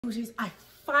Bougies, I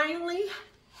finally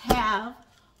have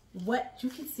what you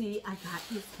can see. I got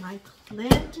is my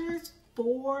planters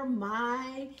for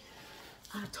my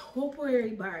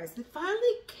topiary bars. It finally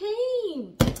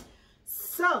came.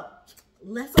 So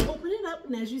let's open it up.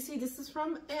 And as you see, this is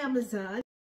from Amazon.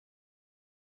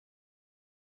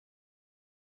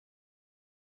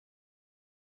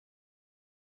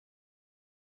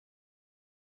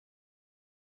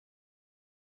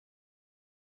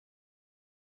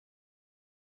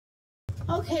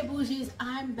 Okay, bougies,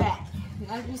 I'm back.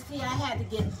 As you see, I had to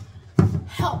get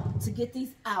help to get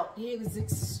these out. It was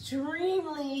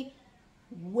extremely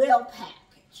well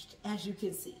packaged, as you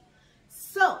can see.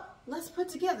 So let's put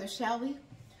together, shall we?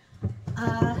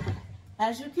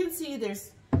 As you can see,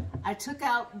 I took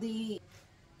out these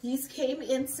came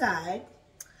inside.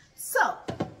 So,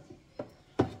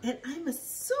 and I'm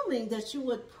assuming that you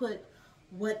would put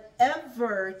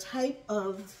whatever type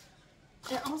of,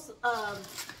 and also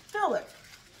filler.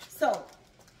 So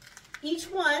each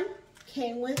one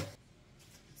came with,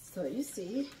 so you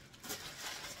see,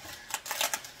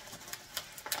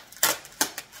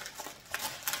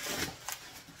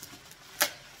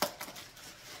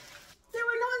 there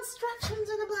were no instructions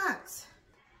in the box.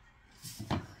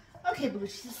 Okay,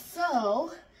 bougies,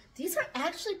 so these are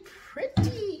actually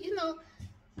pretty,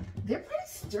 they're pretty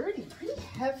sturdy, pretty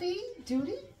heavy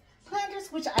duty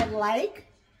planters, which I like,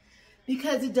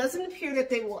 because it doesn't appear that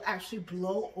they will actually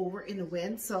blow over in the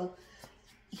wind. So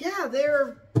yeah,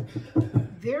 they're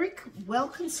very well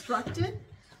constructed.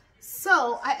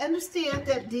 So I understand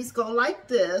that these go like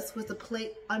this with a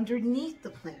plate underneath the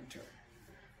planter.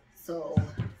 So,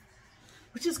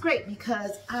 which is great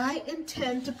because I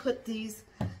intend to put these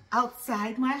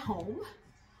outside my home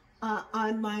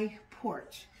on my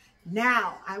porch.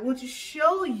 Now I want to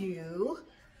show you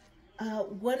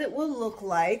what it will look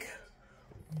like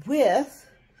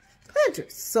with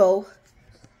planters. So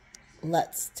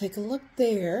let's take a look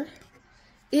there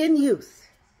in use.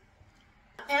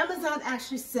 Amazon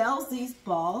actually sells these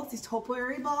balls, these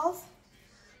topiary balls.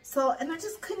 So, and I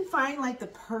just couldn't find like the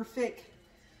perfect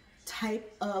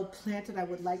type of plant that I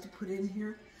would like to put in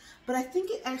here. But I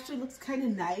think it actually looks kind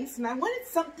of nice. And I wanted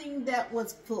something that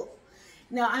was full.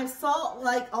 Now I saw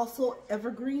like also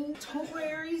evergreen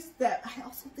topiaries that I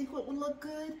also think would look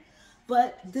good.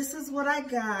 But this is what I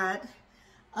got,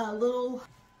 little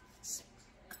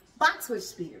boxwood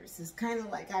spears is kind of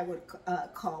like I would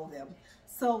call them.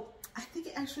 So I think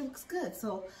it actually looks good.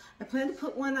 So I plan to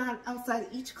put one on outside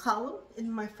each column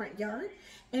in my front yard,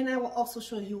 and I will also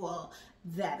show you all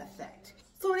that effect.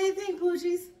 So what do you think,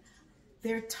 bougies?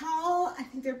 They're tall, I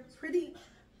think they're pretty,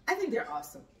 I think they're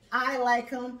awesome. I like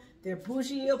them, they're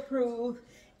bougie approved,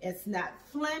 it's not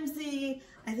flimsy.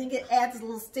 I think it adds a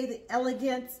little state of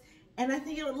elegance. And I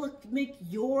think it would make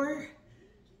your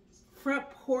front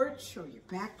porch or your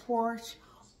back porch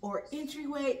or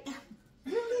entryway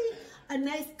really a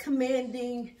nice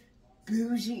commanding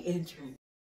bougie entrance.